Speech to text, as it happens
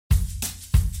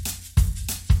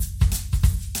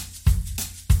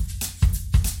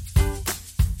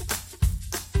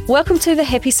Welcome to the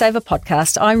Happy Saver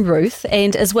podcast. I'm Ruth,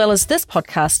 and as well as this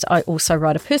podcast, I also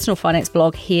write a personal finance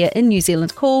blog here in New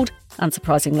Zealand called,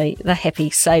 unsurprisingly, The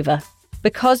Happy Saver.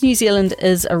 Because New Zealand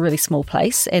is a really small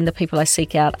place and the people I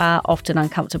seek out are often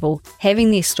uncomfortable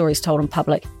having their stories told in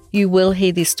public, you will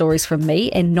hear their stories from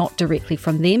me and not directly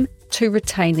from them to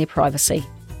retain their privacy.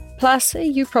 Plus,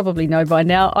 you probably know by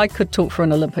now, I could talk for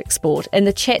an Olympic sport, and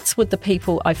the chats with the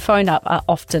people I phone up are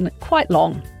often quite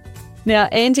long. Now,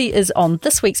 Andy is on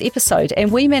this week's episode,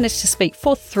 and we managed to speak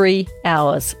for 3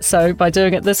 hours. So by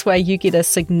doing it this way, you get a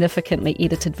significantly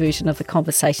edited version of the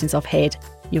conversations I've had.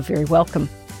 You're very welcome.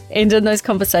 And in those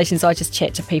conversations, I just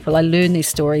chat to people, I learn their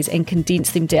stories and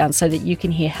condense them down so that you can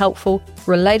hear helpful,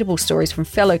 relatable stories from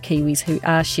fellow Kiwis who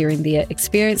are sharing their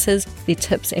experiences, their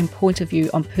tips and point of view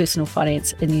on personal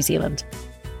finance in New Zealand.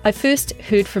 I first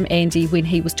heard from Andy when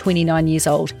he was 29 years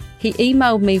old. He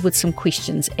emailed me with some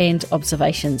questions and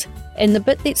observations. And the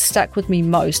bit that stuck with me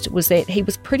most was that he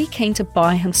was pretty keen to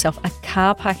buy himself a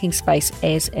car parking space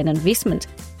as an investment.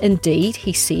 Indeed,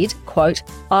 he said, quote,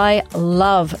 "I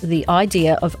love the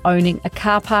idea of owning a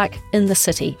car park in the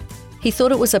city." He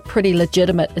thought it was a pretty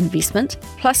legitimate investment.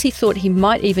 Plus, he thought he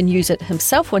might even use it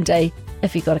himself one day,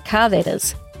 if he got a car, that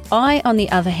is. I, on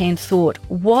the other hand, thought,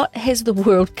 what has the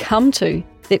world come to?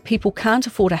 That people can't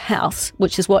afford a house,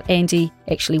 which is what Andy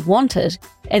actually wanted,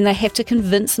 and they have to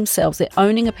convince themselves that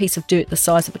owning a piece of dirt the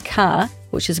size of a car,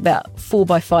 which is about 4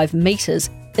 by 5 metres,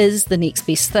 is the next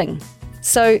best thing.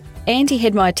 So Andy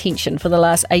had my attention for the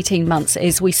last 18 months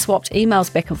as we swapped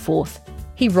emails back and forth.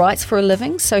 He writes for a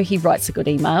living, so he writes a good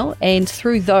email, and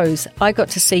through those I got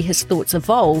to see his thoughts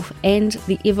evolve and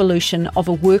the evolution of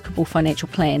a workable financial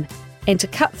plan. And to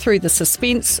cut through the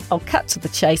suspense, I'll cut to the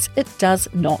chase, it does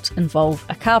not involve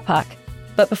a car park.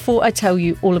 But before I tell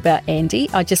you all about Andy,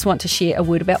 I just want to share a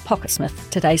word about Pocketsmith,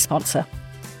 today's sponsor.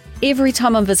 Every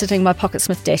time I'm visiting my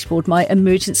Pocketsmith dashboard, my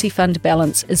emergency fund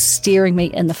balance is staring me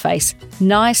in the face,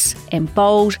 nice and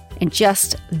bold and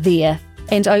just there.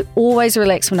 And I always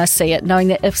relax when I see it, knowing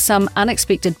that if some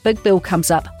unexpected big bill comes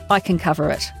up, I can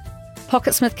cover it.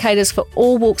 Pocketsmith caters for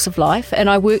all walks of life, and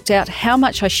I worked out how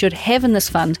much I should have in this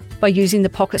fund by using the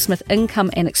Pocketsmith income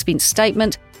and expense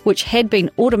statement, which had been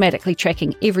automatically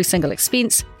tracking every single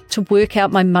expense, to work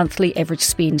out my monthly average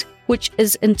spend, which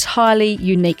is entirely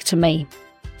unique to me.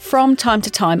 From time to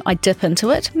time, I dip into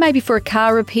it, maybe for a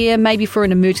car repair, maybe for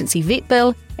an emergency vet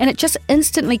bill, and it just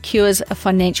instantly cures a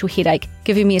financial headache,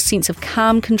 giving me a sense of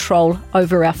calm control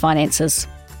over our finances.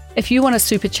 If you want to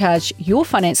supercharge your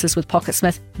finances with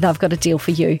Pocketsmith, they've got a deal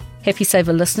for you. Happy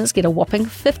Saver listeners get a whopping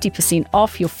 50%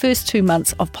 off your first 2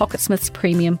 months of Pocketsmith's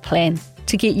premium plan.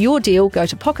 To get your deal, go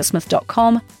to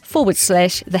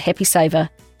pocketsmith.com/the Happy Saver.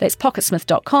 That's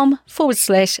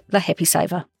pocketsmith.com/the Happy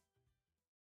Saver.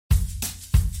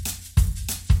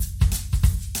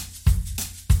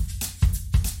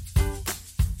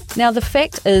 Now, the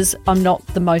fact is, I'm not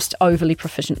the most overly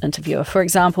proficient interviewer. For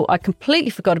example, I completely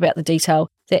forgot about the detail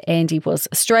that Andy was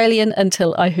Australian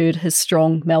until I heard his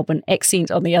strong Melbourne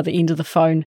accent on the other end of the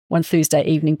phone one Thursday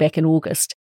evening back in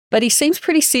August. But he seems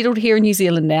pretty settled here in New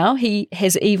Zealand now. He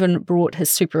has even brought his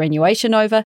superannuation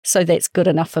over, so that's good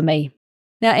enough for me.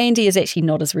 Now, Andy is actually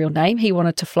not his real name. He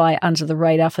wanted to fly under the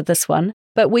radar for this one,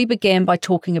 but we began by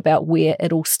talking about where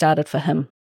it all started for him.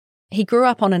 He grew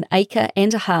up on an acre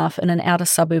and a half in an outer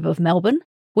suburb of Melbourne,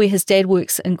 where his dad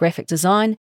works in graphic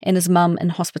design and his mum in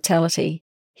hospitality.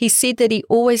 He said that he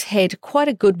always had quite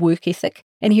a good work ethic,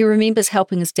 and he remembers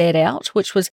helping his dad out,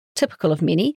 which was typical of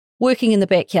many, working in the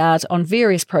backyard on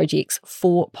various projects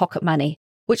for pocket money,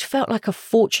 which felt like a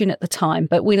fortune at the time.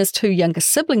 But when his 2 younger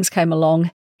siblings came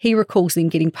along, he recalls them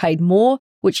getting paid more,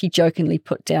 which he jokingly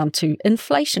put down to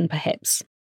inflation perhaps.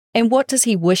 And what does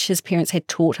he wish his parents had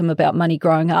taught him about money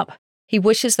growing up? He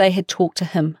wishes they had talked to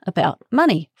him about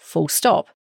money, full stop.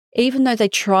 Even though they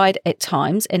tried at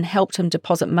times and helped him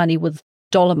deposit money with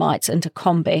Dolomites into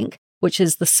CommBank, which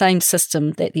is the same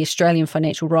system that the Australian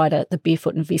financial writer, the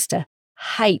Barefoot Investor,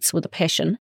 hates with a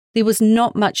passion, there was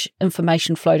not much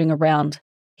information floating around.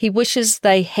 He wishes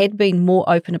they had been more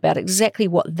open about exactly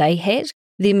what they had,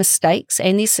 their mistakes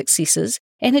and their successes,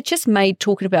 and had just made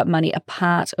talking about money a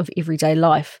part of everyday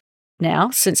life. Now,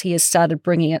 since he has started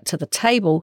bringing it to the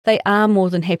table, they are more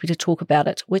than happy to talk about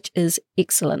it, which is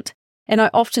excellent. And I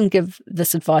often give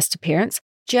this advice to parents,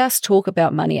 just talk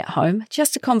about money at home,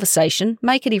 just a conversation,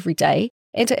 make it every day,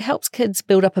 and it helps kids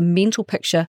build up a mental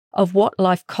picture of what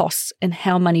life costs and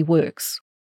how money works.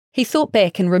 He thought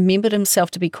back and remembered himself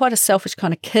to be quite a selfish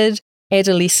kind of kid,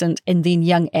 adolescent, and then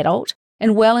young adult,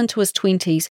 and well into his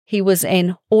 20s, he was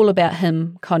an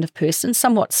all-about-him kind of person,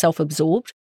 somewhat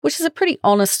self-absorbed, which is a pretty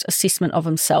honest assessment of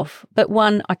himself, but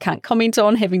one I can't comment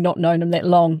on having not known him that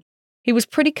long. He was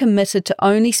pretty committed to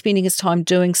only spending his time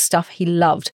doing stuff he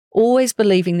loved, always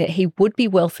believing that he would be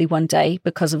wealthy one day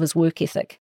because of his work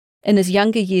ethic. In his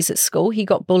younger years at school, he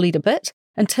got bullied a bit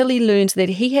until he learned that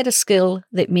he had a skill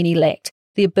that many lacked,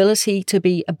 the ability to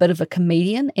be a bit of a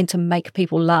comedian and to make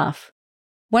people laugh.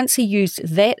 Once he used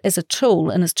that as a tool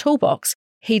in his toolbox,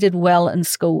 he did well in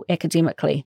school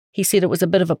academically. He said it was a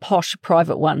bit of a posh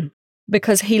private one,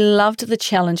 because he loved the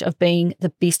challenge of being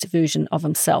the best version of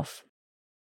himself.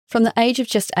 From the age of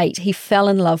just 8, he fell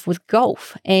in love with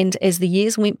golf, and as the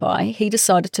years went by, he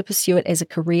decided to pursue it as a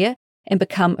career and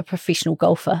become a professional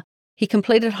golfer. He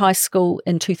completed high school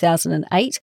in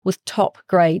 2008 with top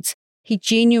grades. He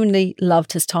genuinely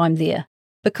loved his time there.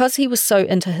 Because he was so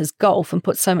into his golf and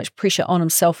put so much pressure on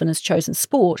himself in his chosen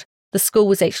sport, the school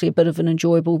was actually a bit of an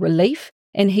enjoyable relief,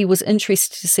 and he was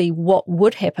interested to see what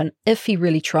would happen if he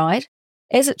really tried.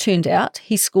 As it turned out,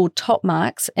 he scored top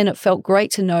marks, and it felt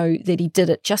great to know that he did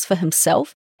it just for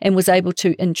himself and was able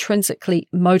to intrinsically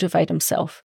motivate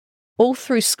himself. All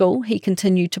through school, he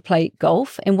continued to play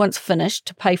golf, and once finished,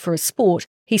 to pay for his sport,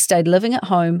 he stayed living at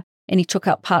home and he took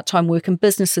up part-time work in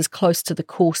businesses close to the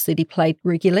course that he played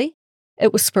regularly.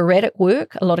 It was sporadic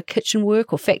work, a lot of kitchen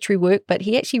work or factory work, but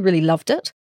he actually really loved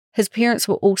it. His parents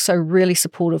were also really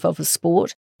supportive of his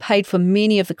sport, paid for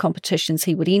many of the competitions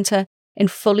he would enter,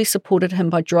 and fully supported him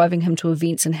by driving him to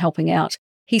events and helping out.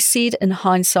 He said in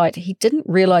hindsight he didn't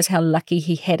realise how lucky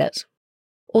he had it.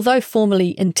 Although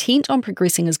formerly intent on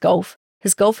progressing his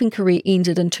golfing career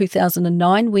ended in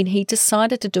 2009 when he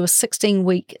decided to do a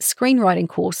 16-week screenwriting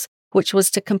course, which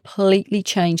was to completely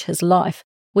change his life.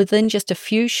 Within just a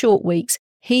few short weeks,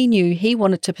 he knew he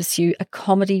wanted to pursue a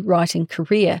comedy writing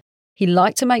career. He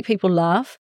liked to make people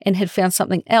laugh and had found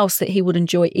something else that he would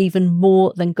enjoy even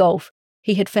more than golf.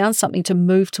 He had found something to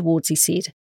move towards, he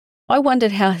said. I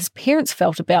wondered how his parents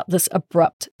felt about this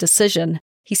abrupt decision.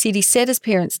 He said he sat his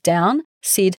parents down,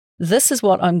 said, "This is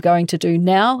what I'm going to do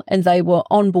now," and they were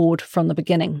on board from the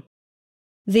beginning.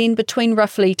 Then between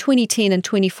roughly 2010 and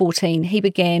 2014, he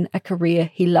began a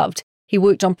career he loved. He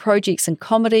worked on projects in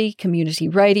comedy, community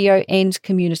radio, and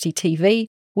community TV,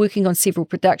 working on several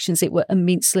productions that were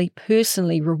immensely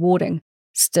personally rewarding.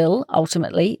 Still,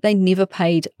 ultimately, they never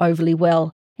paid overly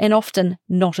well, and often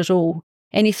not at all.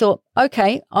 And he thought,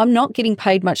 okay, I'm not getting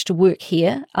paid much to work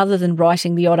here, other than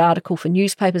writing the odd article for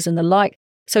newspapers and the like,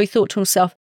 so he thought to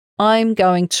himself, I'm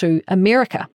going to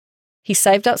America. He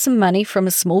saved up some money from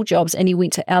his small jobs and he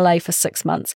went to LA for 6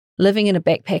 months, living in a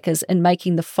backpackers and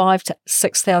making the $5,000 to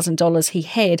 $6,000 he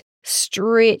had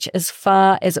stretch as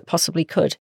far as it possibly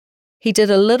could. He did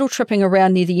a little tripping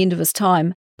around near the end of his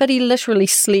time, but he literally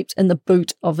slept in the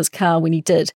boot of his car when he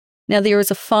did. Now, there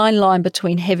is a fine line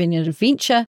between having an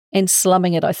adventure and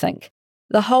slumming it, I think.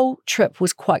 The whole trip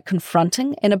was quite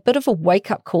confronting and a bit of a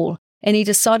wake-up call, and he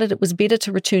decided it was better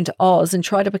to return to Oz and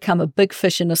try to become a big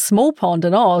fish in a small pond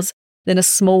in Oz than a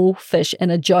small fish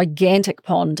in a gigantic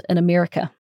pond in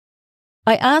America.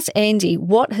 I asked Andy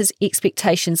what his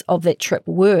expectations of that trip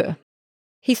were.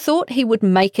 He thought he would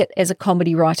make it as a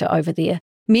comedy writer over there.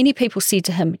 Many people said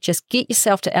to him, just get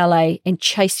yourself to LA and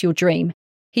chase your dream.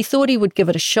 He thought he would give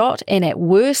it a shot, and at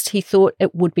worst, he thought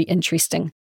it would be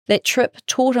interesting. That trip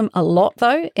taught him a lot,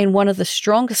 though, and one of the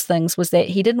strongest things was that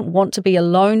he didn't want to be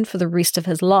alone for the rest of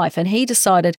his life, and he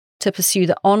decided to pursue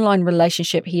the online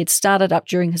relationship he had started up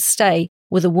during his stay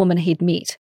with a woman he'd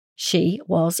met. She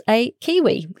was a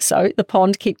Kiwi, so the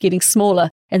pond kept getting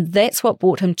smaller, and that's what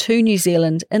brought him to New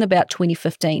Zealand in about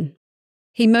 2015.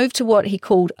 He moved to what he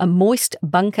called a moist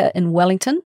bunker in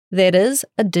Wellington, that is,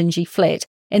 a dingy flat,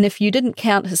 and if you didn't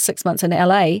count his 6 months in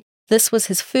LA, this was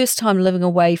his first time living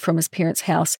away from his parents'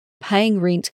 house, paying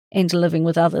rent and living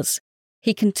with others.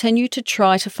 He continued to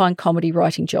try to find comedy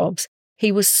writing jobs.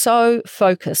 He was so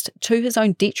focused, to his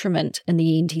own detriment in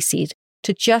the end, he said,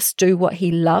 to just do what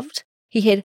he loved. He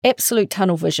had absolute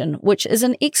tunnel vision, which is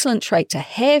an excellent trait to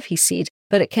have, he said,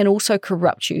 but it can also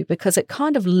corrupt you because it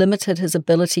kind of limited his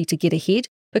ability to get ahead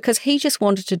because he just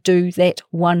wanted to do that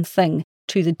one thing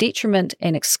to the detriment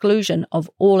and exclusion of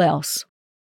all else.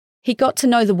 He got to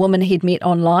know the woman he'd met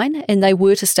online, and they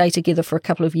were to stay together for a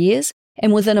couple of years,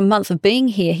 and within a month of being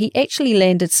here, he actually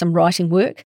landed some writing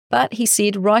work, but he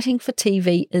said writing for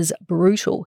TV is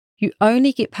brutal. You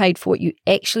only get paid for what you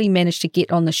actually manage to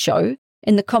get on the show,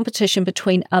 and the competition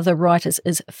between other writers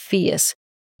is fierce.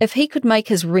 If he could make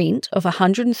his rent of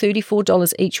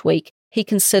 $134 each week, he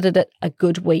considered it a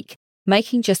good week.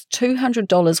 Making just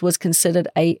 $200 was considered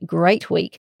a great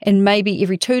week, and maybe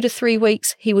every 2 to 3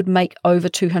 weeks he would make over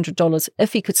 $200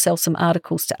 if he could sell some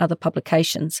articles to other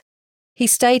publications. He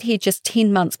stayed here just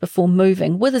 10 months before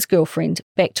moving with his girlfriend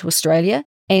back to Australia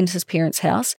and his parents'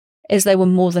 house, as they were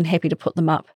more than happy to put them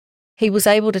up. He was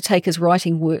able to take his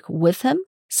writing work with him,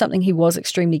 something he was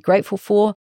extremely grateful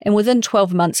for, and within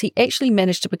 12 months he actually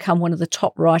managed to become one of the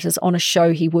top writers on a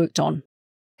show he worked on.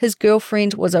 His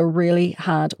girlfriend was a really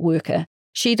hard worker.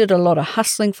 She did a lot of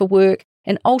hustling for work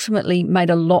and ultimately made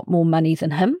a lot more money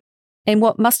than him. And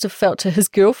what must have felt to his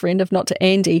girlfriend, if not to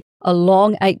Andy, a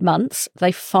long 8 months,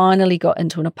 they finally got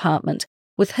into an apartment.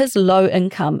 With his low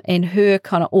income and her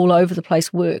kind of all over the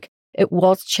place work, it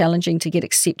was challenging to get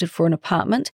accepted for an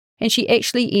apartment, and she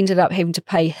actually ended up having to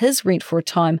pay his rent for a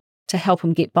time to help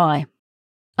him get by.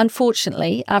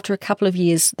 Unfortunately, after a couple of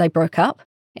years, they broke up,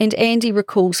 and Andy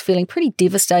recalls feeling pretty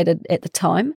devastated at the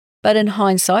time, but in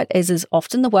hindsight, as is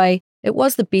often the way, it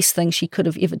was the best thing she could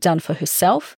have ever done for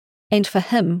herself and for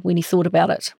him when he thought about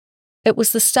it. It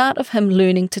was the start of him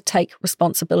learning to take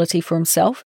responsibility for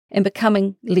himself and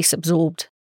becoming less absorbed.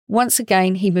 Once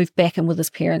again, he moved back in with his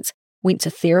parents, went to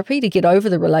therapy to get over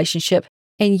the relationship,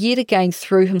 and yet again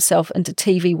threw himself into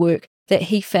TV work that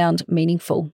he found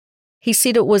meaningful. He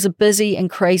said it was a busy and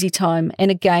crazy time, and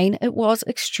again, it was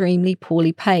extremely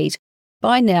poorly paid.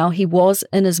 By now, he was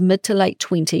in his mid to late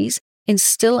 20s and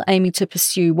still aiming to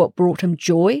pursue what brought him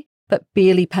joy, but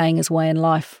barely paying his way in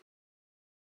life.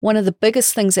 One of the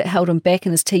biggest things that held him back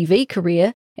in his TV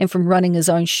career and from running his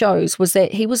own shows was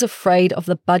that he was afraid of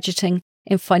the budgeting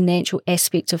and financial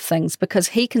aspect of things because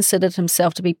he considered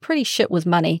himself to be pretty shit with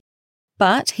money,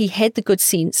 but he had the good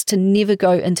sense to never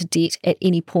go into debt at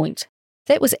any point.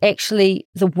 That was actually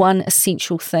the one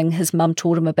essential thing his mum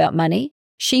taught him about money.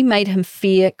 She made him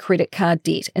fear credit card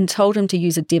debt and told him to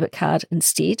use a debit card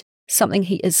instead, something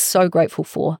he is so grateful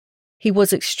for. He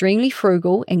was extremely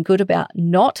frugal and good about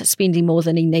not spending more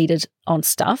than he needed on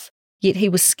stuff, yet he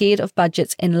was scared of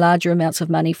budgets and larger amounts of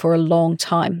money for a long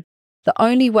time. The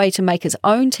only way to make his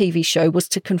own TV show was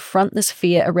to confront this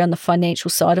fear around the financial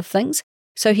side of things,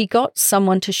 so he got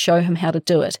someone to show him how to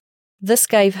do it. This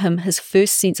gave him his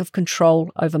first sense of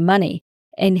control over money,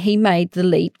 and he made the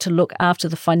leap to look after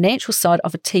the financial side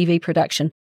of a TV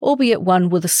production, albeit one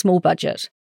with a small budget.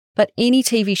 But any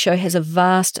TV show has a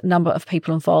vast number of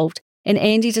people involved, and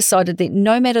Andy decided that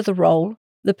no matter the role,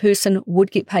 the person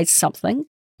would get paid something,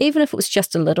 even if it was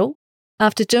just a little.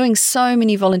 After doing so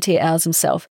many volunteer hours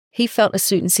himself, he felt a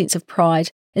certain sense of pride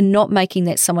in not making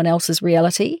that someone else's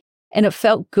reality, and it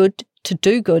felt good to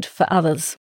do good for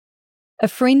others. A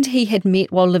friend he had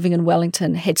met while living in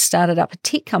Wellington had started up a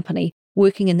tech company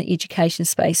working in the education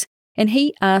space, and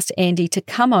he asked Andy to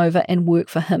come over and work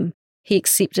for him. He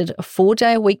accepted a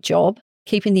 4-day-a-week job,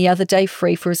 keeping the other day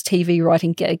free for his TV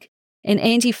writing gig, and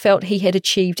Andy felt he had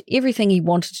achieved everything he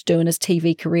wanted to do in his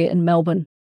TV career in Melbourne,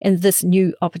 and this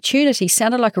new opportunity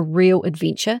sounded like a real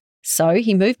adventure, so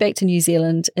he moved back to New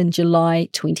Zealand in July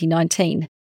 2019,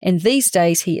 and these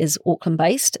days he is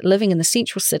Auckland-based, living in the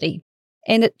central city.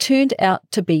 And it turned out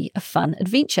to be a fun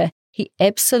adventure. He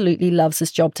absolutely loves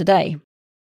his job today.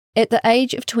 At the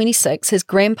age of 26, his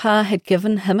grandpa had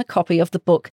given him a copy of the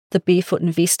book The Barefoot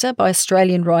Investor by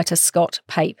Australian writer Scott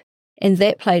Pape, and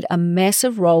that played a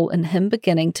massive role in him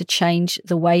beginning to change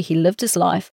the way he lived his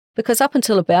life, because up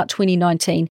until about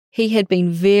 2019, he had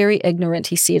been very ignorant,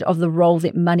 he said, of the role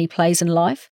that money plays in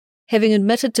life. Having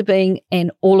admitted to being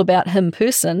an all-about-him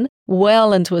person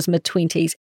well into his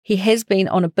mid-20s, he has been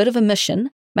on a bit of a mission,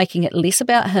 making it less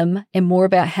about him and more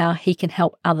about how he can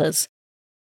help others.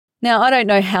 Now, I don't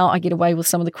know how I get away with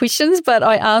some of the questions, but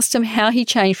I asked him how he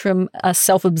changed from a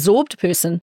self-absorbed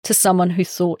person to someone who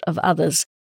thought of others.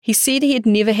 He said he had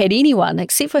never had anyone,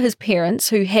 except for his parents,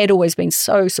 who had always been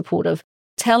so supportive,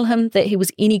 tell him that he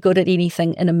was any good at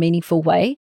anything in a meaningful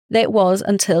way. That was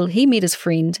until he met his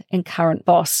friend and current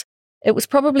boss. It was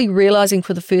probably realizing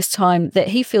for the first time that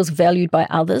he feels valued by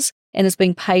others and is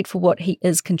being paid for what he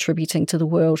is contributing to the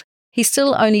world. He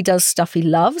still only does stuff he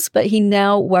loves, but he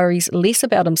now worries less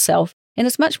about himself and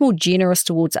is much more generous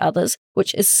towards others,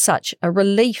 which is such a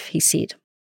relief, he said.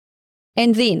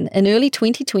 And then, in early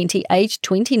 2020, aged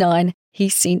 29, he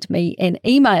sent me an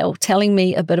email telling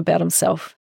me a bit about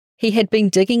himself. He had been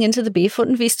digging into the Barefoot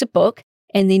Investor book,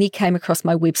 and then he came across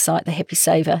my website, The Happy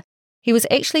Saver. He was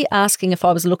actually asking if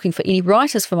I was looking for any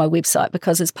writers for my website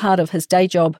because as part of his day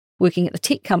job working at the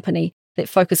tech company that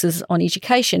focuses on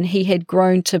education, he had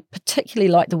grown to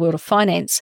particularly like the world of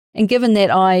finance. And given that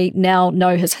I now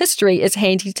know his history, it's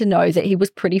handy to know that he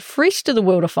was pretty fresh to the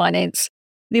world of finance.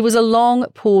 There was a long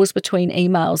pause between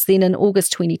emails. Then in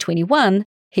August 2021,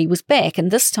 he was back, and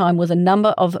this time with a number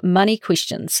of money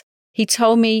questions. He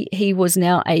told me he was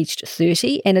now aged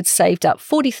 30 and had saved up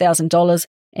 $40,000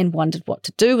 and wondered what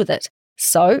to do with it.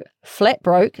 So, flat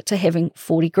broke to having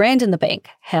 40 grand in the bank.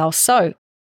 How so?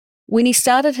 When he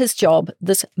started his job,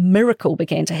 this miracle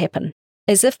began to happen.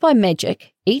 As if by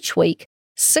magic, each week,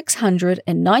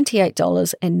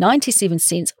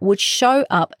 $698.97 would show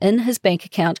up in his bank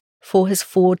account for his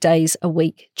 4 days a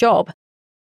week job.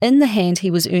 In the hand,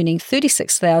 he was earning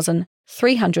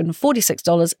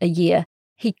 $36,346 a year.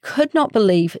 He could not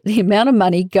believe the amount of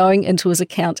money going into his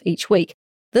account each week.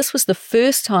 This was the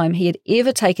first time he had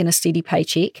ever taken a steady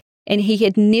paycheck, and he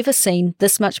had never seen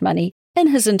this much money in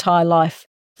his entire life.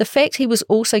 The fact he was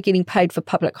also getting paid for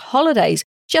public holidays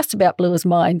just about blew his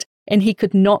mind, and he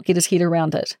could not get his head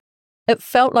around it. It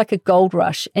felt like a gold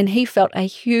rush, and he felt a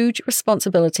huge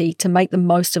responsibility to make the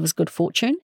most of his good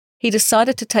fortune. He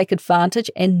decided to take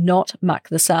advantage and not muck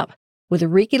this up. With a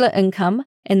regular income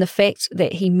and the fact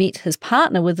that he met his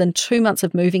partner within 2 months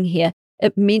of moving here,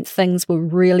 it meant things were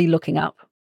really looking up.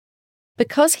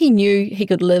 Because he knew he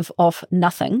could live off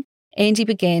nothing, Andy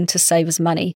began to save his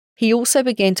money. He also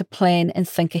began to plan and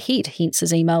think ahead, hence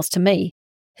his emails to me.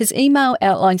 His email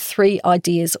outlined 3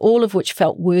 ideas, all of which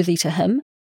felt worthy to him.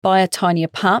 Buy a tiny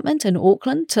apartment in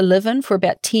Auckland to live in for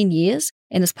about 10 years,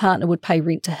 and his partner would pay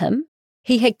rent to him.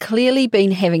 He had clearly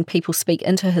been having people speak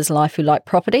into his life who liked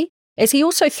property, as he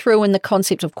also threw in the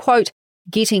concept of, quote,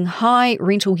 getting high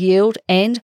rental yield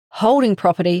and holding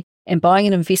property and buying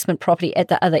an investment property at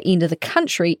the other end of the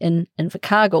country in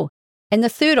Invercargill. And the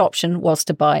third option was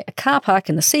to buy a car park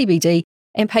in the CBD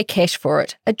and pay cash for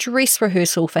it, a dress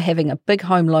rehearsal for having a big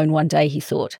home loan one day, he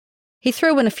thought. He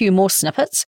threw in a few more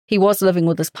snippets. He was living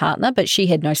with his partner, but she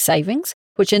had no savings,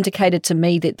 which indicated to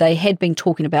me that they had been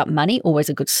talking about money, always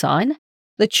a good sign.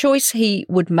 The choice he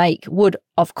would make would,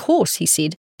 of course, he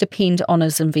said, depend on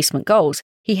his investment goals.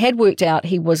 He had worked out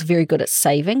he was very good at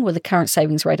saving, with a current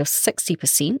savings rate of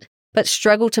 60%, but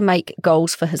struggled to make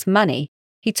goals for his money.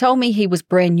 He told me he was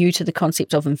brand new to the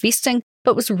concept of investing,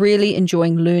 but was really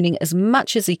enjoying learning as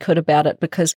much as he could about it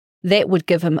because that would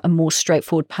give him a more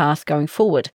straightforward path going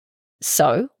forward.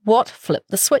 So, what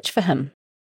flipped the switch for him?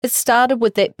 It started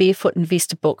with that Barefoot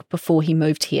Investor book before he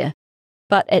moved here.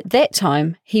 But at that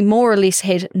time, he more or less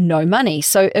had no money,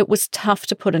 so it was tough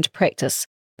to put into practice.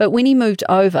 But when he moved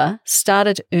over,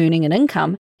 started earning an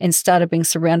income, and started being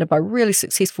surrounded by really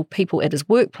successful people at his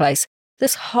workplace,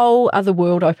 this whole other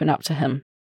world opened up to him.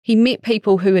 He met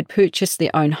people who had purchased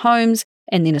their own homes,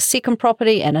 and then a second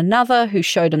property, and another who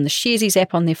showed him the Sharesies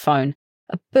app on their phone.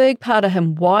 A big part of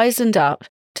him wisened up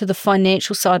to the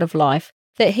financial side of life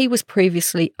that he was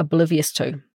previously oblivious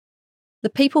to. The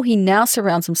people he now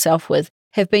surrounds himself with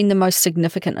have been the most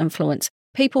significant influence,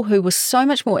 people who were so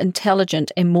much more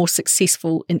intelligent and more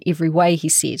successful in every way, he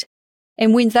said.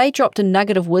 And when they dropped a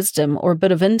nugget of wisdom or a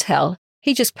bit of intel,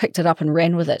 he just picked it up and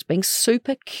ran with it, being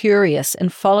super curious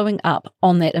and following up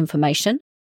on that information.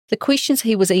 The questions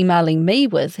he was emailing me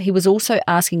with, he was also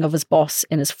asking of his boss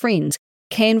and his friends,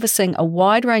 canvassing a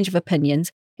wide range of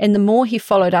opinions, and the more he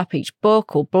followed up each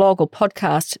book or blog or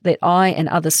podcast that I and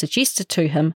others suggested to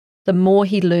him, the more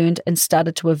he learned and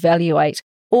started to evaluate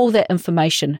all that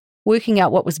information, working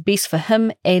out what was best for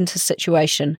him and his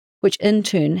situation, which in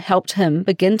turn helped him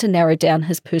begin to narrow down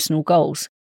his personal goals.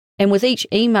 And with each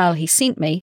email he sent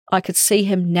me, I could see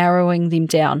him narrowing them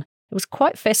down. It was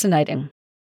quite fascinating.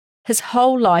 His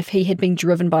whole life he had been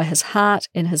driven by his heart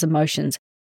and his emotions.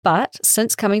 But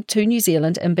since coming to New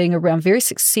Zealand and being around very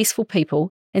successful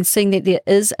people and seeing that there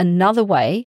is another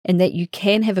way and that you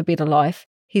can have a better life,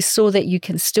 he saw that you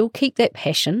can still keep that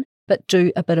passion, but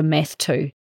do a bit of math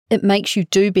too. It makes you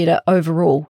do better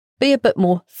overall. Be a bit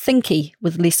more thinky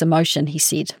with less emotion, he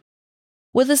said.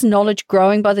 With his knowledge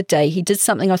growing by the day, he did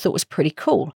something I thought was pretty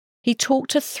cool. He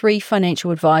talked to 3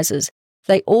 financial advisors.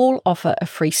 They all offer a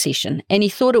free session, and he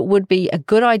thought it would be a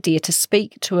good idea to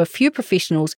speak to a few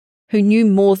professionals who knew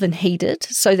more than he did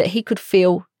so that he could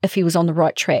feel if he was on the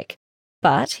right track.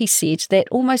 But he said that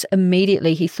almost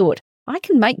immediately he thought, I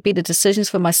can make better decisions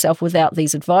for myself without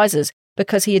these advisors,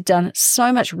 because he had done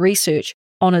so much research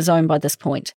on his own by this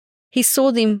point. He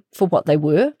saw them for what they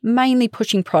were, mainly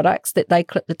pushing products that they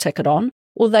clipped the ticket on,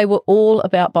 or they were all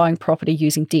about buying property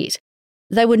using debt.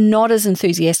 They were not as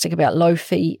enthusiastic about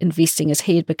low-fee investing as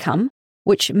he had become,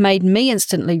 which made me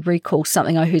instantly recall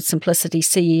something I heard Simplicity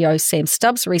CEO Sam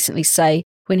Stubbs recently say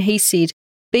when he said,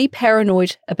 be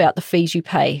paranoid about the fees you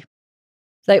pay.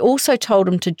 They also told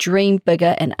him to dream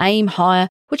bigger and aim higher,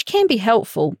 which can be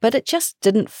helpful, but it just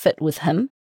didn't fit with him.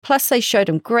 Plus, they showed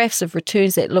him graphs of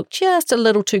returns that looked just a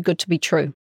little too good to be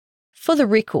true. For the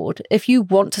record, if you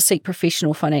want to seek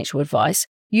professional financial advice,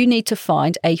 you need to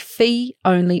find a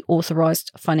fee-only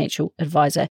authorised financial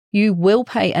advisor. You will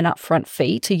pay an upfront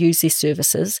fee to use their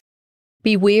services.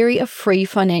 Be wary of free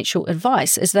financial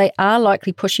advice, as they are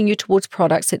likely pushing you towards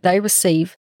products that they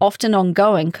receive, often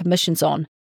ongoing, commissions on.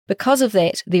 Because of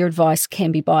that, their advice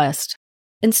can be biased.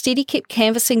 Instead, he kept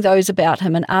canvassing those about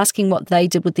him and asking what they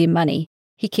did with their money.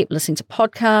 He kept listening to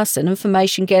podcasts and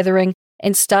information gathering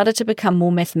and started to become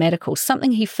more mathematical,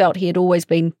 something he felt he had always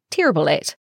been terrible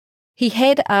at. He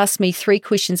had asked me 3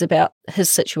 questions about his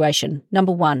situation.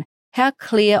 Number 1, how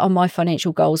clear on my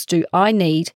financial goals do I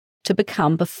need to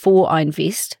become before I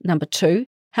invest? Number 2,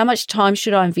 how much time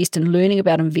should I invest in learning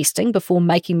about investing before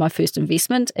making my first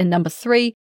investment? And number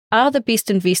 3, are the best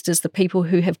investors the people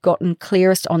who have gotten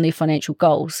clearest on their financial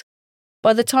goals?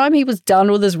 By the time he was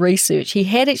done with his research, he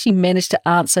had actually managed to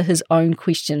answer his own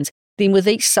questions. Then with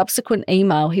each subsequent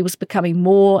email, he was becoming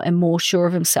more and more sure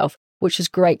of himself, which is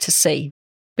great to see.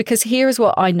 Because here is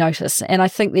what I notice, and I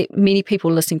think that many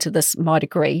people listening to this might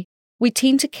agree. We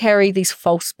tend to carry these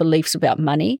false beliefs about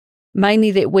money,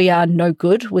 mainly that we are no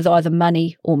good with either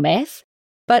money or math,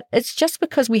 but it's just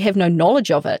because we have no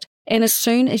knowledge of it. And as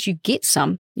soon as you get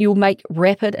some, you'll make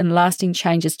rapid and lasting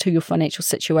changes to your financial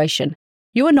situation.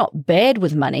 You are not bad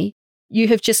with money. You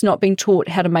have just not been taught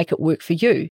how to make it work for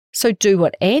you. So do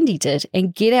what Andy did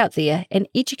and get out there and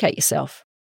educate yourself.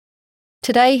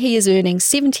 Today, he is earning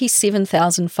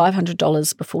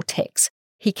 $77,500 before tax.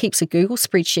 He keeps a Google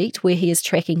spreadsheet where he is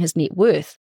tracking his net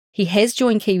worth. He has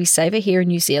joined KiwiSaver here in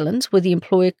New Zealand, with the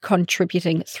employer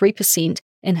contributing 3%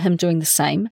 and him doing the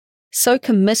same. So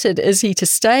committed is he to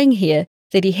staying here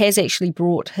that he has actually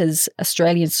brought his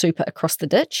Australian super across the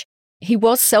ditch. He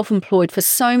was self-employed for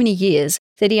so many years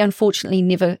that he unfortunately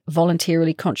never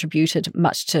voluntarily contributed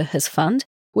much to his fund,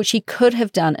 which he could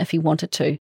have done if he wanted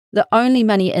to. The only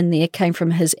money in there came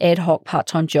from his ad hoc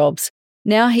part-time jobs.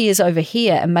 Now he is over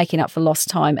here and making up for lost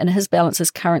time, and his balance is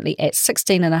currently at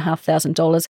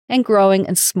 $16,500 and growing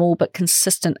in small but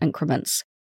consistent increments.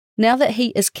 Now that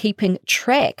he is keeping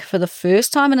track for the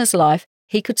first time in his life,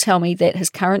 he could tell me that his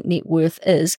current net worth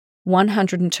is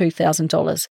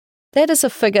 $102,000. That is a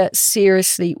figure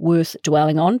seriously worth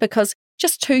dwelling on, because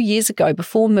just 2 years ago,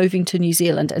 before moving to New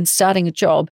Zealand and starting a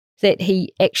job that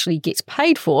he actually gets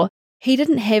paid for, he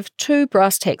didn't have 2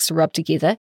 brass tacks to rub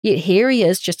together, yet here he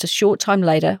is just a short time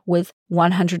later with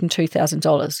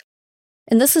 $102,000.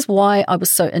 And this is why I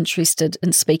was so interested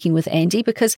in speaking with Andy,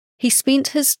 because he spent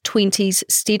his 20s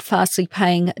steadfastly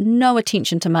paying no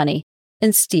attention to money.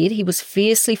 Instead, he was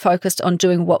fiercely focused on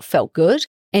doing what felt good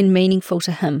and meaningful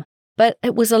to him. But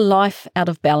it was a life out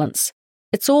of balance.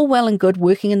 It's all well and good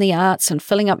working in the arts and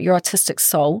filling up your artistic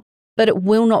soul, but it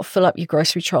will not fill up your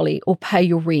grocery trolley or pay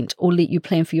your rent or let you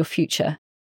plan for your future.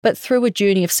 But through a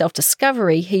journey of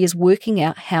self-discovery, he is working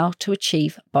out how to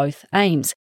achieve both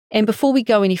aims. And before we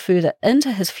go any further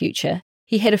into his future,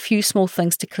 he had a few small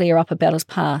things to clear up about his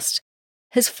past.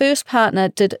 His first partner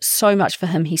did so much for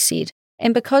him, he said,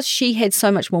 and because she had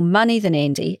so much more money than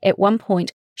Andy, at one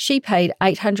point she paid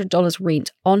 $800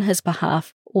 rent on his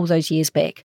behalf all those years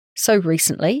back. So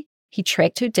recently, he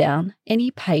tracked her down and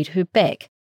he paid her back.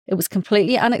 It was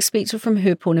completely unexpected from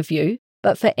her point of view,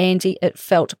 but for Andy it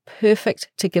felt perfect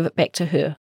to give it back to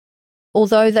her.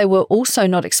 Although they were also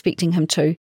not expecting him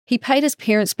to, he paid his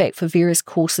parents back for various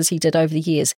courses he did over the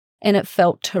years, and it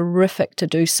felt terrific to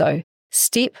do so.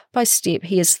 Step by step,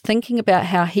 he is thinking about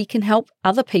how he can help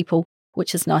other people,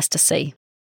 which is nice to see.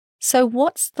 So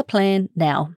what's the plan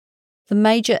now? The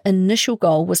major initial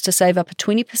goal was to save up a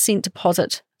 20%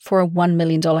 deposit for a $1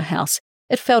 million house.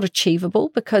 It felt achievable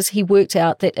because he worked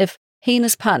out that if he and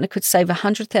his partner could save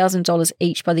 $100,000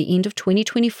 each by the end of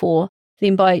 2024,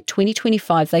 then by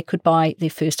 2025 they could buy their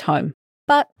first home.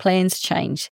 But plans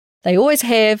change. They always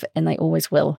have, and they always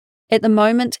will. At the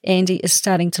moment, Andy is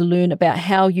starting to learn about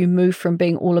how you move from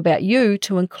being all about you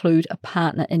to include a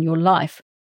partner in your life.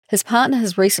 His partner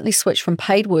has recently switched from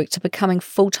paid work to becoming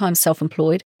full-time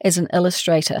self-employed as an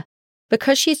illustrator.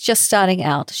 Because she's just starting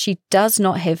out, she does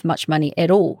not have much money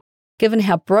at all. Given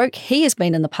how broke he has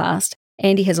been in the past,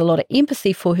 Andy has a lot of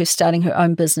empathy for her starting her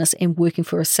own business and working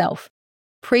for herself.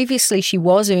 Previously, she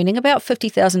was earning about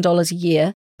 $50,000 a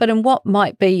year, but in what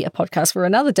might be a podcast for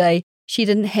another day, she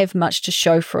didn't have much to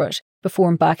show for it before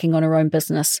embarking on her own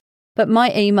business. But my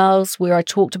emails where I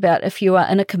talked about if you are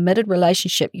in a committed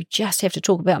relationship, you just have to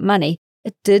talk about money,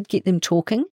 it did get them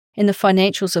talking, and the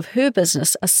financials of her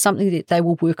business are something that they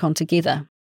will work on together.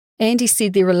 Andy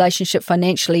said their relationship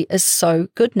financially is so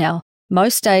good now.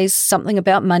 Most days, something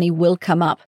about money will come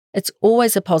up. It's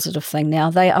always a positive thing now.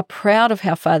 They are proud of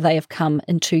how far they have come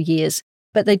in 2 years,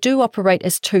 but they do operate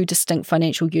as 2 distinct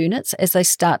financial units as they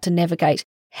start to navigate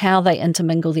how they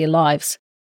intermingle their lives.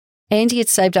 Andy had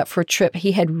saved up for a trip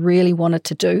he had really wanted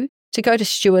to do, to go to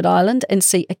Stewart Island and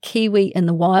see a kiwi in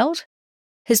the wild.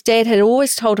 His dad had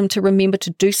always told him to remember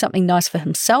to do something nice for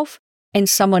himself and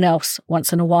someone else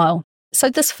once in a while, so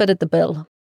this fitted the bill.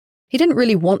 He didn't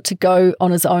really want to go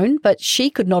on his own, but she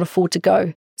could not afford to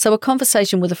go, so a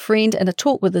conversation with a friend and a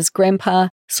talk with his grandpa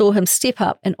saw him step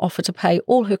up and offer to pay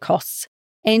all her costs.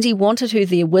 Andy wanted her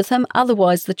there with him,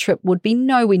 otherwise the trip would be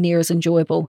nowhere near as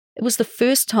enjoyable. It was the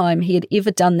first time he had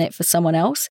ever done that for someone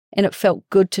else, and it felt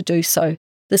good to do so.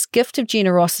 This gift of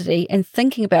generosity and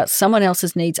thinking about someone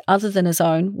else's needs other than his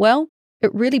own, well,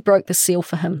 it really broke the seal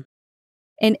for him.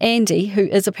 And Andy, who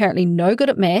is apparently no good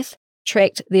at math,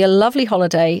 tracked their lovely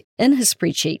holiday in his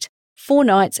spreadsheet. 4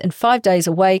 nights and 5 days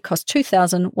away cost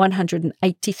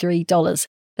 $2,183.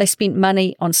 They spent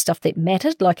money on stuff that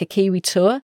mattered, like a Kiwi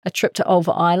tour, a trip to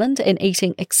Ulva Island, and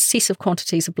eating excessive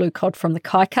quantities of blue cod from the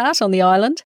kai cart on the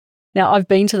island. Now, I've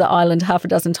been to the island half a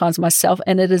dozen times myself,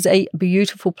 and it is a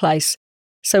beautiful place.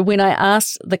 So when I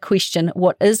asked the question,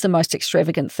 what is the most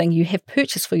extravagant thing you have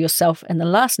purchased for yourself in the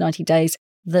last 90 days,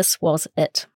 this was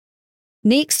it.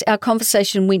 Next, our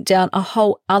conversation went down a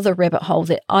whole other rabbit hole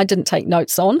that I didn't take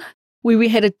notes on, where we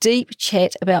had a deep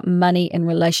chat about money and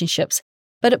relationships.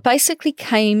 But it basically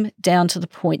came down to the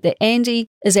point that Andy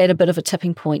is at a bit of a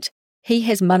tipping point. He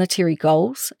has monetary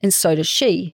goals, and so does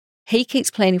she. He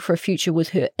keeps planning for a future with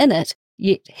her in it,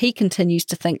 yet he continues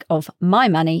to think of my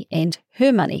money and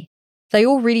her money. They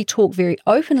already talk very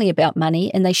openly about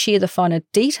money, and they share the finer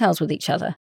details with each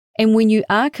other. And when you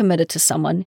are committed to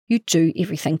someone, you do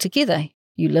everything together.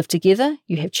 You live together,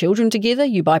 you have children together,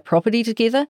 you buy property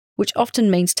together, which often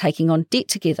means taking on debt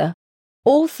together.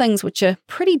 All things which are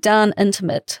pretty darn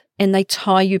intimate, and they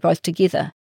tie you both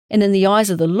together. And in the eyes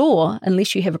of the law,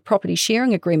 unless you have a property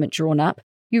sharing agreement drawn up,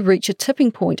 you reach a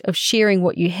tipping point of sharing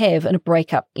what you have in a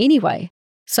breakup anyway.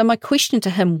 So my question to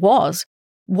him was,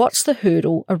 what's the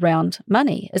hurdle around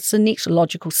money? It's the next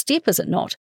logical step, is it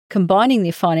not? Combining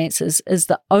their finances is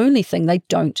the only thing they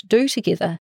don't do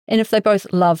together. And if they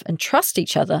both love and trust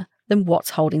each other, then what's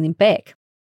holding them back?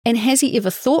 And has he ever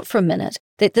thought for a minute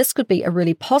that this could be a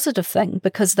really positive thing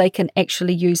because they can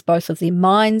actually use both of their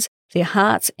minds, their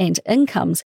hearts and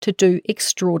incomes to do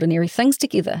extraordinary things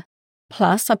together?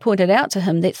 Plus, I pointed out to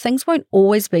him that things won't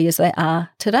always be as they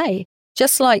are today.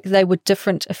 Just like they were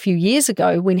different a few years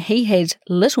ago when he had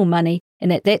little money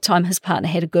and at that time his partner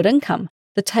had a good income.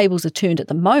 The tables are turned at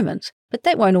the moment, but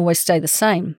that won't always stay the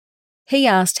same. He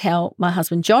asked how my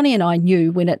husband Johnny and I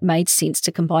knew when it made sense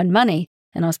to combine money,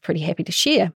 and I was pretty happy to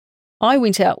share. I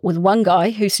went out with one guy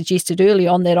who suggested early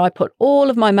on that I put all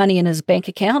of my money in his bank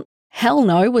account. Hell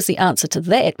no was the answer to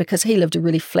that because he lived a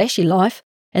really flashy life,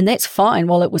 and that's fine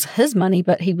while it was his money,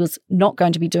 but he was not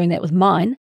going to be doing that with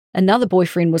mine. Another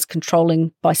boyfriend was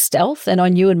controlling by stealth, and I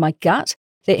knew in my gut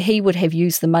that he would have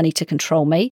used the money to control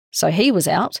me, so he was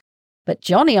out. But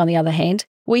Johnny, on the other hand,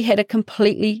 we had a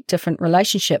completely different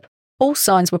relationship. All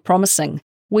signs were promising.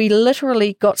 We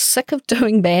literally got sick of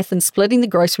doing math and splitting the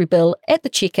grocery bill at the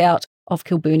checkout of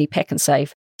Kilburnie Pack and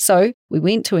Save. So we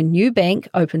went to a new bank,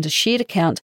 opened a shared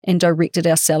account, and directed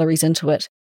our salaries into it.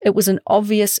 It was an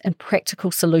obvious and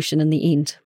practical solution in the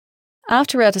end.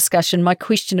 After our discussion, my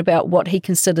question about what he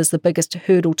considers the biggest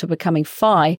hurdle to becoming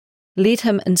FI led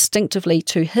him instinctively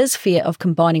to his fear of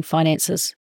combining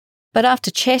finances. But after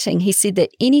chatting, he said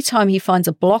that any time he finds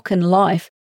a block in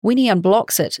life, when he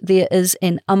unblocks it, there is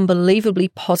an unbelievably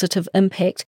positive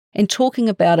impact, and talking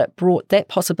about it brought that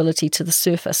possibility to the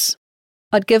surface.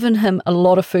 I'd given him a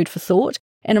lot of food for thought,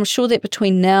 and I'm sure that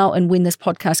between now and when this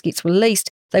podcast gets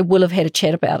released, they will have had a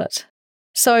chat about it.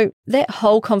 So that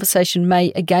whole conversation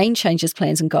may again change his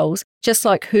plans and goals, just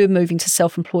like her moving to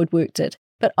self-employed work did,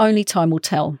 but only time will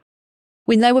tell.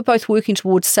 When they were both working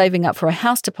towards saving up for a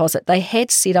house deposit, they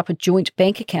had set up a joint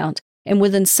bank account, and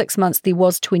within 6 months there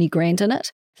was 20 grand in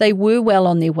it. They were well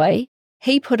on their way.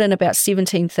 He put in about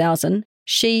 $17,000,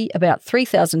 she about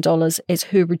 $3,000 as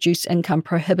her reduced income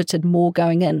prohibited more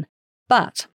going in.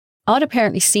 But I'd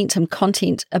apparently sent him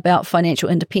content about financial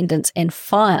independence and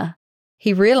FIRE.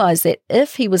 He realised that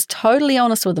if he was totally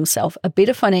honest with himself, a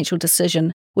better financial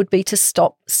decision would be to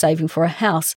stop saving for a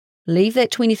house, leave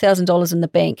that $20,000 in the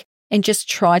bank, and just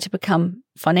try to become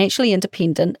financially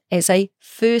independent as a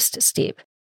first step.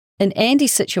 In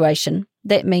Andy's situation,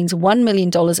 that means $1 million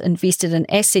invested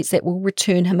in assets that will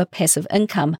return him a passive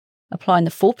income. Applying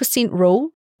the 4%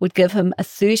 rule would give him a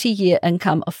 30-year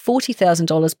income of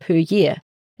 $40,000 per year.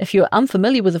 If you're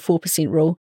unfamiliar with the 4%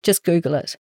 rule, just Google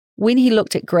it. When he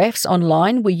looked at graphs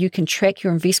online where you can track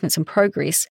your investments and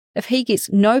progress, if he gets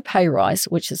no pay rise,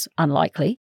 which is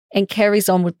unlikely, and carries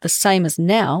on with the same as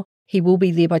now, he will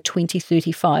be there by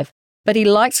 2035. But he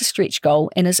likes a stretch goal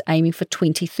and is aiming for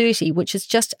 2030, which is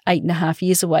just 8.5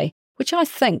 years away, which I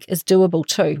think is doable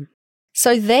too.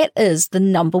 So that is the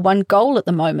number one goal at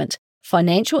the moment,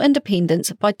 financial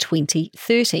independence by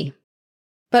 2030.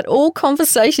 But all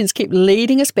conversations keep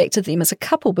leading us back to them as a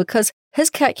couple because his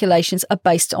calculations are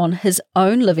based on his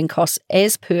own living costs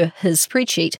as per his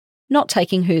spreadsheet, not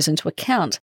taking hers into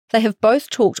account. They have both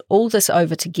talked all this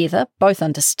over together, both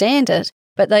understand it,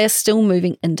 but they are still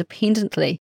moving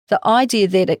independently. The idea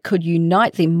that it could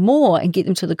unite them more and get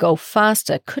them to the goal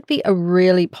faster could be a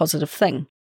really positive thing.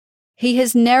 He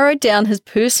has narrowed down his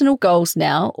personal goals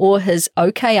now, or his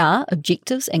OKR,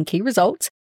 objectives and key results.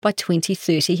 By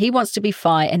 2030, he wants to be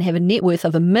FI and have a net worth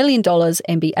of $1 million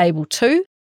and be able to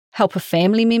help a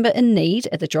family member in need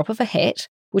at the drop of a hat,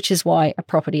 which is why a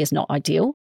property is not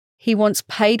ideal. He wants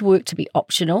paid work to be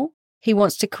optional. He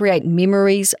wants to create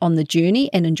memories on the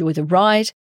journey and enjoy the ride.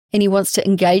 And he wants to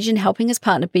engage in helping his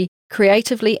partner be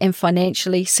creatively and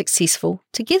financially successful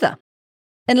together.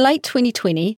 In late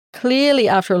 2020, clearly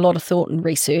after a lot of thought and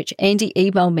research, Andy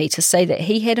emailed me to say that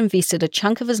he had invested a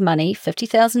chunk of his money,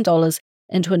 $50,000,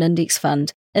 into an index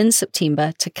fund in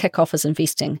September to kick off his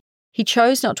investing. He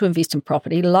chose not to invest in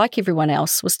property like everyone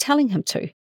else was telling him to.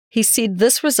 He said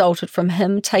this resulted from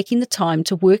him taking the time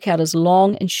to work out his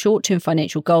long and short-term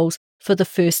financial goals for the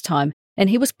first time, and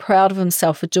he was proud of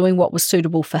himself for doing what was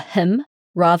suitable for him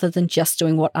rather than just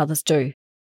doing what others do.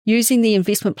 Using the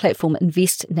investment platform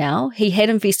Invest Now, he had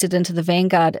invested into the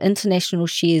Vanguard International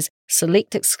Shares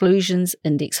Select Exclusions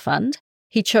Index Fund.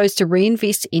 He chose to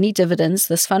reinvest any dividends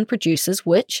this fund produces,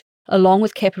 which, along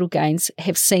with capital gains,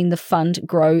 have seen the fund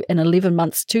grow in 11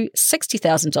 months to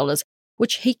 $60,000,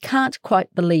 which he can't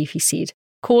quite believe, he said,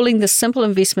 calling the simple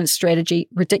investment strategy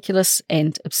ridiculous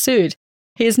and absurd.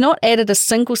 He has not added a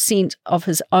single cent of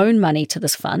his own money to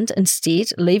this fund, instead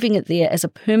leaving it there as a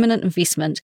permanent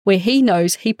investment where he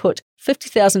knows he put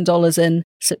 $50,000 in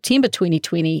September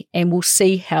 2020 and will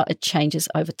see how it changes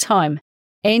over time.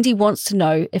 Andy wants to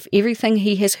know if everything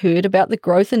he has heard about the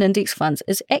growth in index funds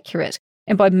is accurate,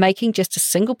 and by making just a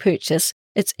single purchase,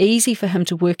 it's easy for him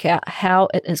to work out how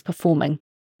it is performing.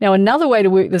 Now, another way to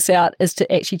work this out is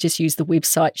to actually just use the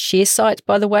website ShareSite,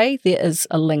 by the way. There is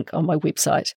a link on my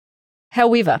website.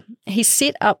 However, he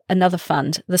set up another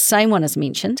fund, the same one as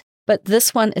mentioned, but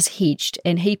this one is hedged,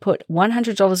 and he put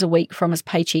 $100 a week from his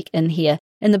paycheck in here,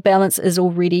 and the balance is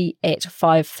already at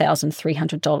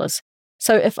 $5,300.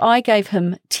 So if I gave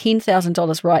him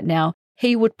 $10,000 right now,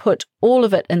 he would put all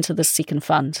of it into the second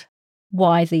fund.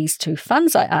 Why these two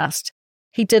funds, I asked.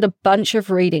 He did a bunch of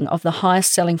reading of the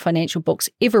highest selling financial books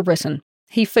ever written.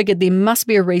 He figured there must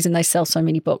be a reason they sell so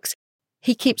many books.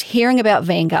 He kept hearing about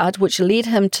Vanguard, which led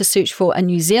him to search for a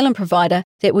New Zealand provider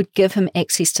that would give him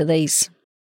access to these.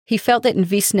 He felt that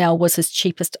Invest Now was his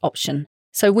cheapest option.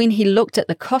 So when he looked at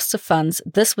the costs of funds,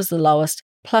 this was the lowest,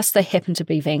 plus they happened to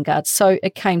be Vanguard, so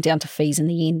it came down to fees in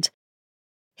the end.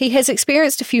 He has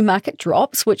experienced a few market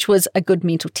drops, which was a good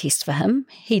mental test for him.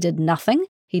 He did nothing,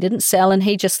 he didn't sell, and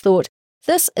he just thought,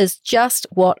 this is just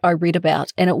what I read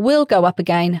about, and it will go up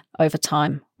again over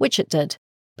time, which it did.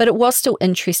 But it was still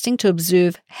interesting to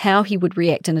observe how he would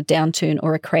react in a downturn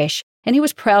or a crash, and he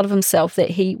was proud of himself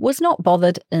that he was not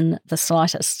bothered in the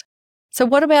slightest. So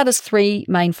what about his three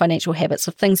main financial habits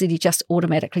of things that he just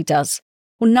automatically does?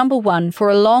 Well, number one, for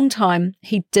a long time,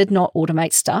 he did not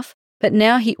automate stuff, but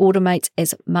now he automates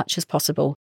as much as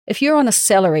possible. If you're on a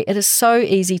salary, it is so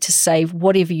easy to save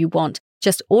whatever you want.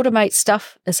 Just automate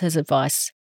stuff is his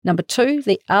advice. Number two,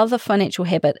 the other financial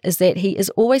habit is that he is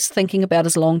always thinking about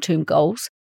his long-term goals.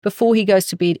 Before he goes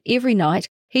to bed every night,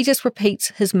 he just repeats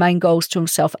his main goals to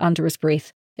himself under his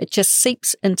breath. It just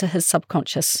seeps into his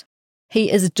subconscious. He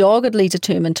is doggedly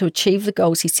determined to achieve the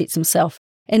goals he sets himself.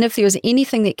 And if there is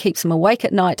anything that keeps him awake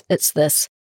at night, it's this.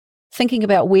 Thinking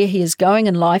about where he is going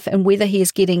in life and whether he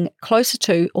is getting closer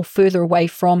to or further away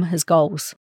from his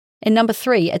goals. And number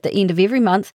three, at the end of every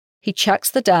month, he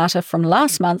chucks the data from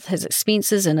last month, his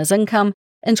expenses and his income,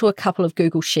 into a couple of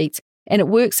Google Sheets, and it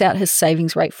works out his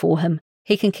savings rate for him.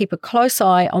 He can keep a close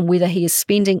eye on whether he is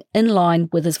spending in line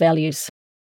with his values.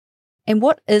 And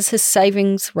what is his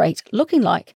savings rate looking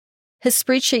like? His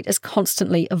spreadsheet is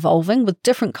constantly evolving, with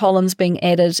different columns being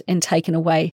added and taken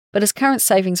away, but his current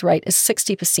savings rate is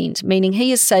 60%, meaning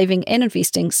he is saving and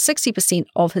investing 60%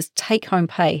 of his take-home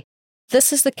pay.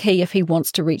 This is the key if he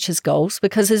wants to reach his goals,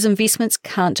 because his investments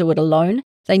can't do it alone.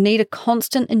 They need a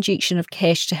constant injection of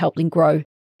cash to help them grow.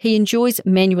 He enjoys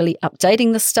manually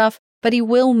updating this stuff, but he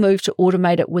will move to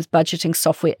automate it with budgeting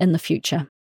software in the future.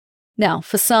 Now,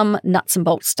 for some nuts and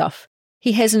bolts stuff.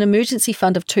 He has an emergency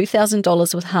fund of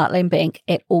 $2,000 with Heartland Bank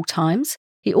at all times.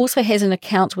 He also has an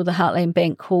account with the Heartland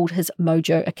Bank called his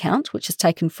Mojo account, which is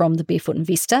taken from the Barefoot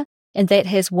Investor, and that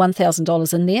has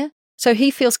 $1,000 in there. so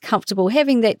he feels comfortable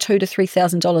having that $2,000 to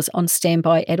 $3,000 on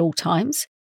standby at all times.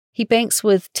 He banks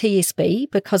with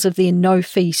TSB because of their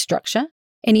no-fee structure,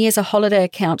 and he has a holiday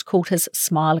account called his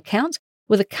Smile account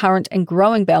with a current and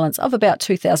growing balance of about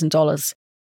 $2,000.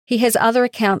 He has other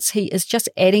accounts he is just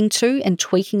adding to and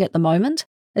tweaking at the moment,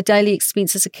 a daily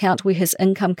expenses account where his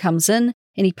income comes in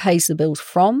and he pays the bills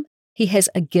from. He has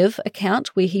a Give account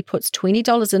where he puts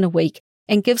 $20 in a week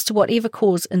and gives to whatever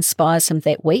cause inspires him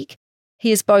that week.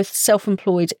 He is both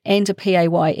self-employed and a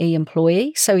PAYE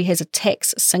employee, so he has a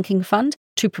tax sinking fund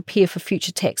to prepare for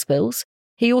future tax bills.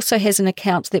 He also has an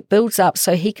account that builds up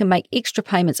so he can make extra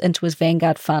payments into his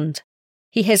Vanguard fund.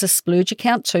 He has a splurge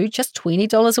account too, just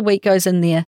 $20 a week goes in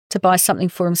there to buy something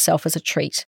for himself as a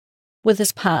treat. With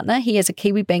his partner, he has a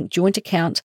Kiwibank joint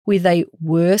account where they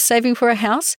were saving for a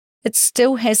house. It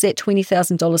still has that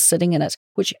 $20,000 sitting in it,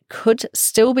 which could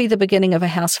still be the beginning of a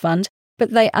house fund,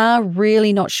 but they are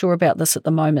really not sure about this at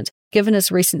the moment, given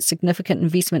his recent significant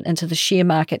investment into the share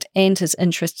market and his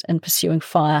interest in pursuing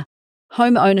FIRE.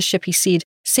 Home ownership, he said,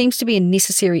 seems to be a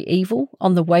necessary evil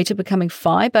on the way to becoming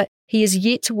FI, but he is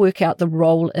yet to work out the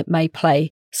role it may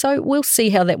play, so we'll see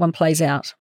how that one plays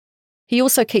out. He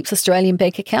also keeps Australian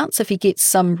bank accounts if he gets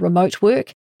some remote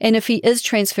work, and if he is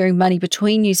transferring money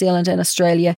between New Zealand and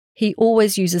Australia, he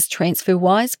always uses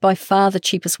TransferWise, by far the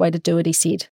cheapest way to do it, he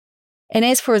said. And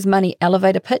as for his money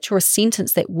elevator pitch, or a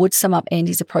sentence that would sum up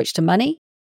Andy's approach to money,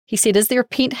 he said, is there a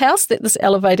penthouse that this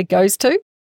elevator goes to?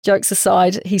 Jokes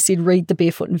aside, he said, read The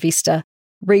Barefoot Investor,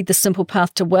 read The Simple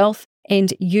Path to Wealth,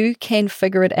 and you can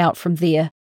figure it out from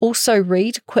there. Also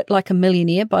read Quit Like a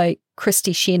Millionaire by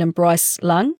Christy Shen and Bryce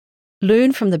Lung.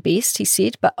 Learn from the best, he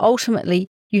said, but ultimately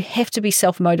you have to be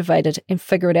self-motivated and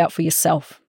figure it out for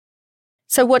yourself.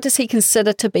 So what does he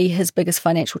consider to be his biggest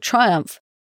financial triumph?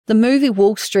 The movie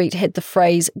Wall Street had the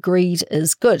phrase, greed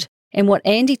is good, and what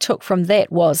Andy took from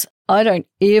that was, I don't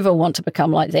ever want to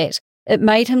become like that. It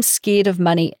made him scared of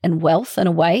money and wealth in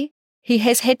a way. He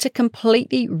has had to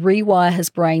completely rewire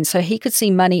his brain so he could see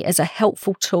money as a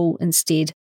helpful tool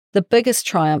instead. The biggest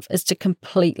triumph is to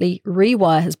completely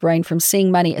rewire his brain from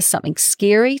seeing money as something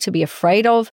scary to be afraid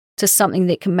of to something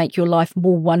that can make your life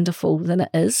more wonderful than it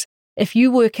is. If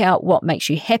you work out what makes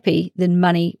you happy, then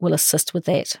money will assist with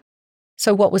that.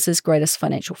 So what was his greatest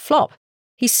financial flop?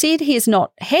 He said he has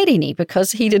not had any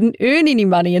because he didn't earn any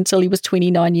money until he was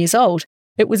 29 years old.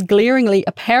 It was glaringly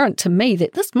apparent to me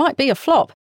that this might be a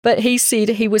flop, but he said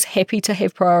he was happy to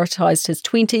have prioritised his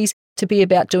 20s to be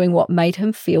about doing what made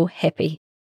him feel happy.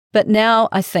 But now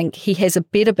I think he has a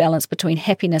better balance between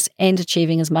happiness and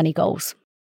achieving his money goals.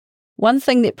 One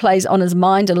thing that plays on his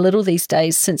mind a little these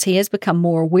days, since he has become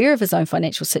more aware of his own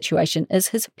financial situation, is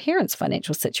his parents'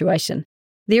 financial situation.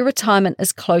 Their retirement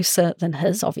is closer than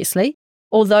his, obviously.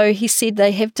 Although he said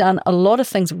they have done a lot of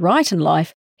things right in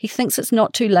life, he thinks it's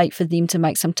not too late for them to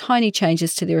make some tiny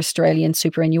changes to their Australian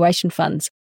superannuation funds.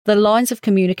 The lines of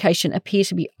communication appear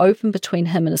to be open between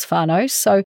him and his whānau,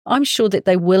 so I'm sure that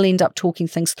they will end up talking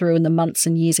things through in the months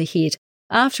and years ahead.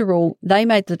 After all, they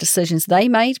made the decisions they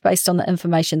made based on the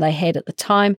information they had at the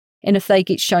time, and if they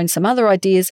get shown some other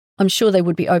ideas, I'm sure they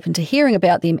would be open to hearing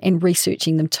about them and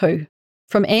researching them too.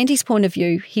 From Andy's point of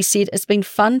view, he said, it's been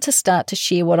fun to start to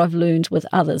share what I've learned with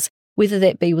others, whether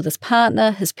that be with his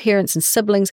partner, his parents and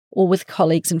siblings, or with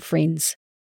colleagues and friends.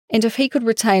 And if he could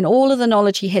retain all of the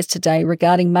knowledge he has today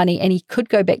regarding money and he could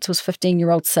go back to his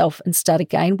 15-year-old self and start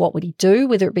again, what would he do,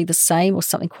 whether it be the same or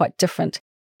something quite different?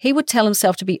 He would tell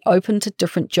himself to be open to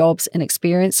different jobs and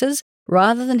experiences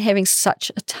rather than having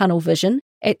such a tunnel vision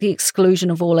at the exclusion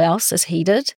of all else as he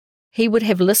did. He would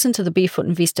have listened to The Barefoot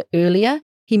Investor earlier.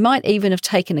 He might even have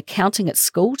taken accounting at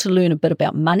school to learn a bit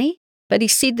about money, but he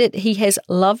said that he has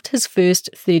loved his first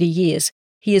 30 years.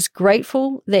 He is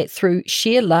grateful that through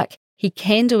sheer luck, he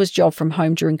can do his job from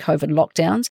home during COVID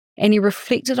lockdowns, and he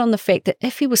reflected on the fact that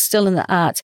if he was still in the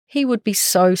arts, he would be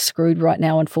so screwed right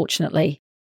now, unfortunately.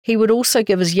 He would also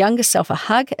give his younger self a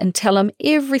hug and tell him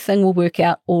everything will work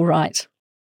out all right.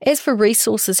 As for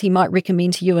resources he might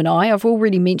recommend to you and I've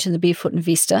already mentioned The Barefoot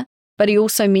Investor, but he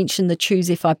also mentioned the Choose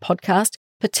FI podcast,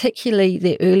 particularly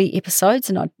their early episodes,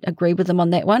 and I agree with him on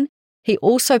that one. He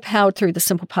also powered through The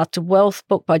Simple Path to Wealth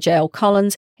book by J.L.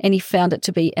 Collins, and he found it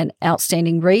to be an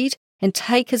outstanding read. And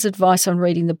take his advice on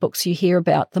reading the books you hear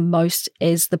about the most,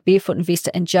 as The Barefoot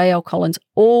Investor and J.L. Collins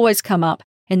always come up,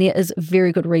 and there is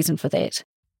very good reason for that.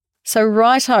 So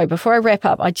righto, before I wrap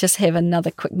up, I just have another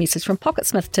quick message from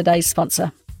Pocketsmith, today's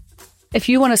sponsor. If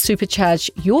you want to supercharge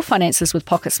your finances with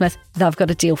Pocketsmith, they've got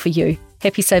a deal for you.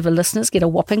 Happy Saver listeners get a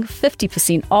whopping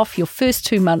 50% off your first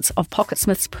 2 months of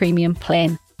Pocketsmith's premium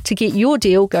plan. To get your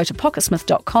deal, go to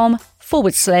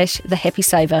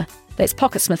pocketsmith.com/thehappysaver. That's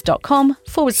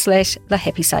pocketsmith.com/The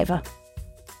Happy Saver.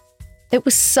 It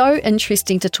was so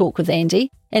interesting to talk with Andy.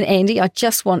 And Andy, I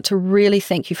just want to really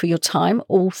thank you for your time,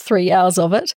 all 3 hours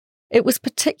of it. It was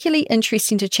particularly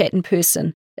interesting to chat in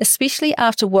person, especially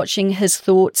after watching his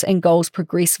thoughts and goals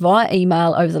progress via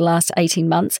email over the last 18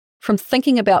 months, from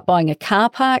thinking about buying a car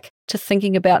park to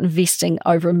thinking about investing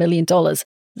over $1 million.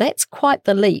 That's quite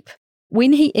the leap.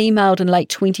 When he emailed in late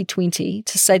 2020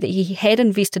 to say that he had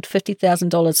invested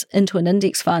 $50,000 into an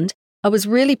index fund, I was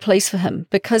really pleased for him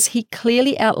because he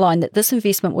clearly outlined that this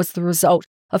investment was the result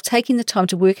of taking the time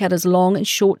to work out his long and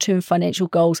short-term financial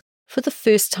goals for the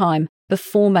first time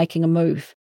before making a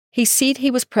move. He said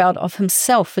he was proud of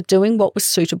himself for doing what was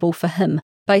suitable for him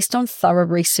based on thorough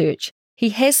research. He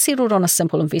has settled on a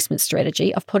simple investment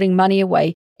strategy of putting money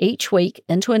away each week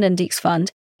into an index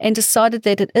fund and decided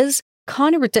that it is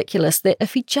kind of ridiculous that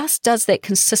if he just does that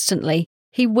consistently,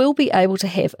 he will be able to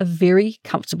have a very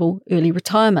comfortable early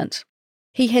retirement.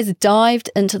 He has dived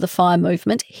into the FIRE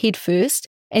movement headfirst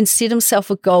and set himself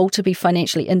a goal to be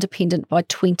financially independent by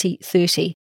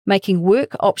 2030. Making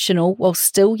work optional while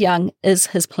still young is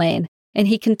his plan, and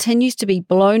he continues to be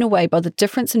blown away by the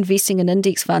difference investing in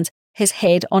index funds has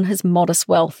had on his modest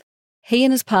wealth. He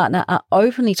and his partner are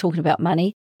openly talking about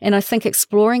money, and I think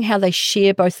exploring how they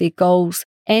share both their goals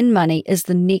and money is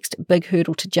the next big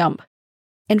hurdle to jump.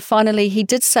 And finally, he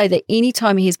did say that any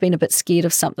time he has been a bit scared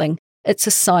of something, it's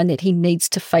a sign that he needs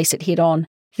to face it head on.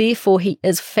 Therefore, he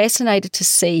is fascinated to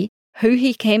see who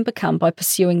he can become by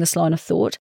pursuing this line of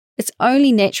thought. It's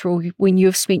only natural when you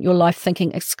have spent your life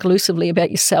thinking exclusively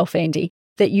about yourself, Andy,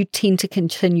 that you tend to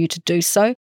continue to do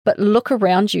so. But look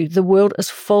around you, the world is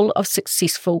full of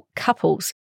successful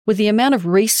couples. With the amount of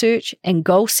research and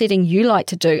goal setting you like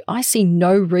to do, I see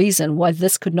no reason why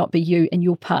this could not be you and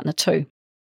your partner too.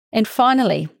 And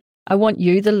finally, I want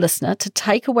you, the listener, to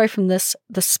take away from this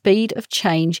the speed of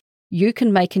change you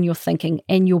can make in your thinking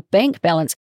and your bank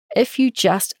balance if you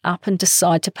just up and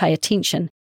decide to pay attention.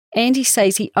 Andy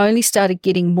says he only started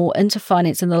getting more into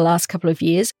finance in the last couple of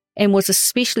years and was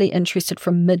especially interested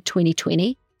from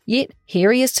mid-2020, yet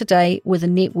here he is today with a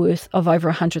net worth of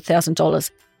over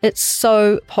 $100,000. It's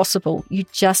so possible. You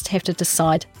just have to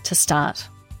decide to start.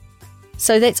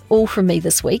 So that's all from me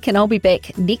this week, and I'll be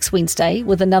back next Wednesday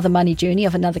with another money journey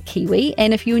of another Kiwi.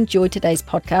 And if you enjoyed today's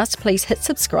podcast, please hit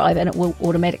subscribe and it will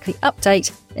automatically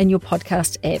update in your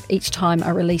podcast app each time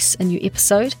I release a new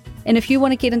episode. And if you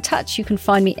want to get in touch, you can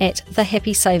find me at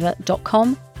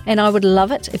thehappysaver.com. And I would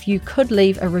love it if you could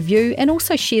leave a review and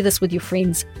also share this with your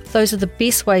friends. Those are the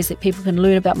best ways that people can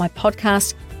learn about my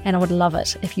podcast. And I would love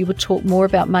it if you would talk more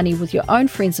about money with your own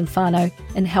friends and whānau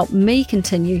and help me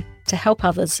continue to help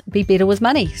others be better with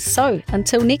money. So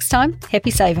until next time,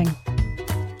 happy saving.